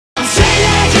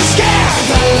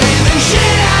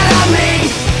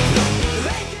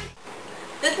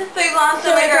Big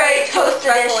Monster Great Toast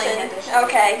Edition.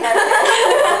 Okay.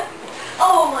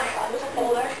 Oh my god, there's a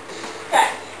folder. Okay.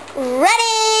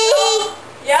 Ready?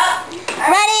 Yep.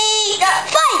 Ready? Yep.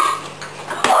 Fight!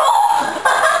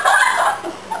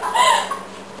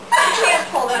 I can't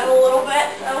pull that a little bit.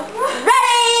 So.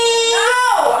 Ready?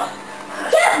 No!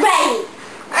 Get ready!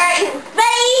 Alright.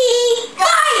 Ready?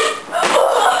 Fight!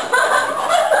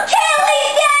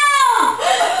 Kaleigh down!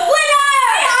 Winner!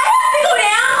 I have to go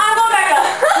down. I'm going back up.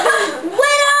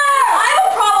 Winner! I have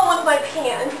a problem with my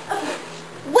pan.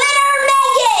 Winner,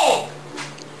 Megan!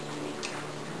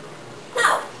 No.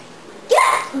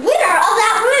 Yes, winner of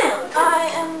that round. I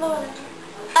am the winner.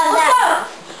 Let's go.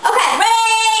 Okay, ready?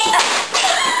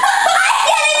 I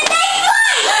didn't take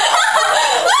mine!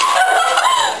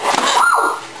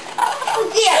 Oh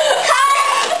dear. Cut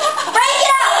it! Break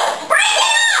it up! Break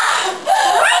it up!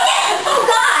 Break it! Oh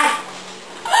God!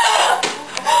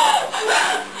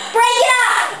 Break it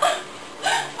up!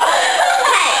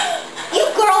 Okay, you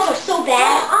girls are so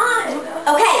bad.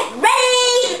 Okay,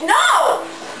 ready? No!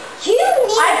 You need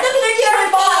I have to fix my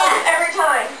balls every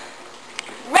time.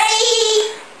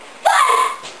 Ready? Fight!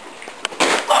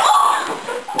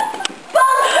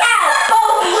 Both out!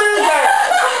 Both loser!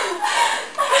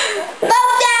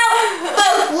 Both out!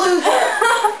 Both loser!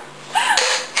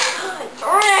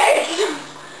 Great!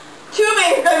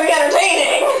 Tubing is going to be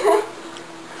entertaining.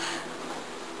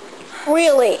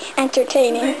 Really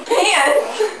entertaining. Pan.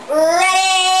 Ready?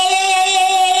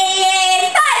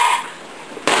 Fight!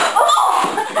 Oh!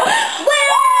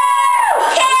 Winner!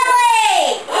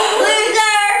 Kaleigh!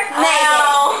 Loser! Megan.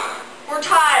 Ow. We're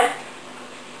tied.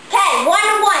 Okay, 1-1.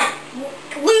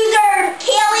 Loser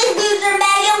Kaleigh, loser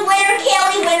Megan, winner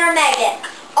Kaleigh, winner Megan.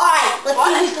 Alright, let's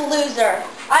see who's the loser.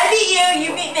 I beat you, you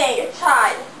beat me. It's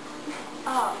tied.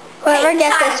 Oh. Whoever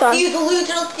gets this one. Let's see who's the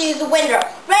loser, let's see who's the winner.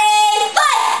 Ready,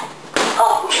 fight!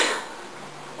 Oh.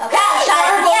 Okay, I'll try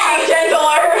it again.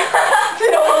 Gentler. I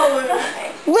don't want to lose.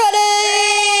 Ready,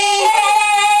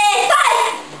 fight!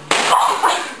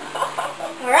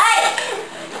 Alright.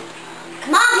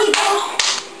 Come on, people.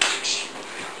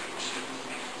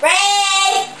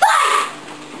 Ready, fight!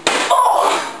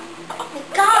 Oh. Oh my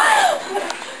God.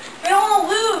 I don't want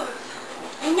to lose.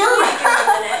 I know.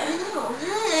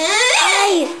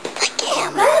 Guys, the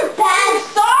camera. That's bad. I'm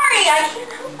sorry, I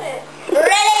can't help it.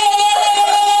 Ready,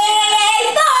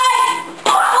 fight!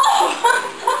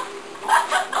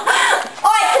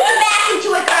 Alright, put your back into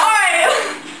it, girl. Alright.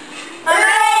 I'm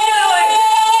ready to do it.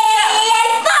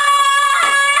 Fight!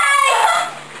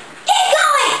 Keep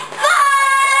going! Fight!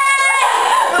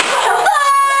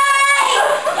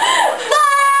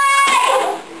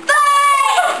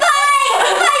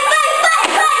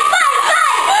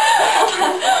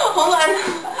 Hold on.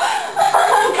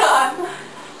 Oh god.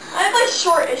 I have like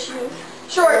short issues.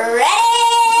 Short. Ready?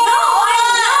 No, I'm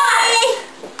not.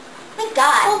 My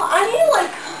God. Hold on, I need to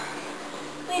like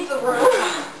leave the room.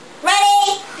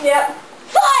 Ready? Yep.